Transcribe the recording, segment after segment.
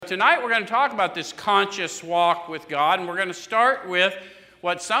tonight we're going to talk about this conscious walk with God, and we're going to start with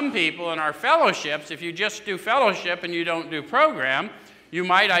what some people in our fellowships, if you just do fellowship and you don't do program, you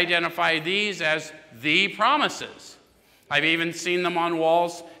might identify these as the promises. I've even seen them on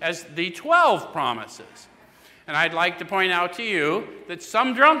walls as the 12 promises. And I'd like to point out to you that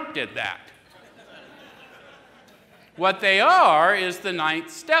some drunk did that. What they are is the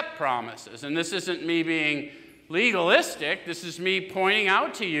 9th step promises. And this isn't me being legalistic. This is me pointing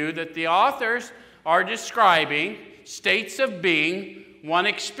out to you that the authors are describing states of being one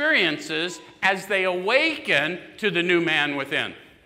experiences as they awaken to the new man within.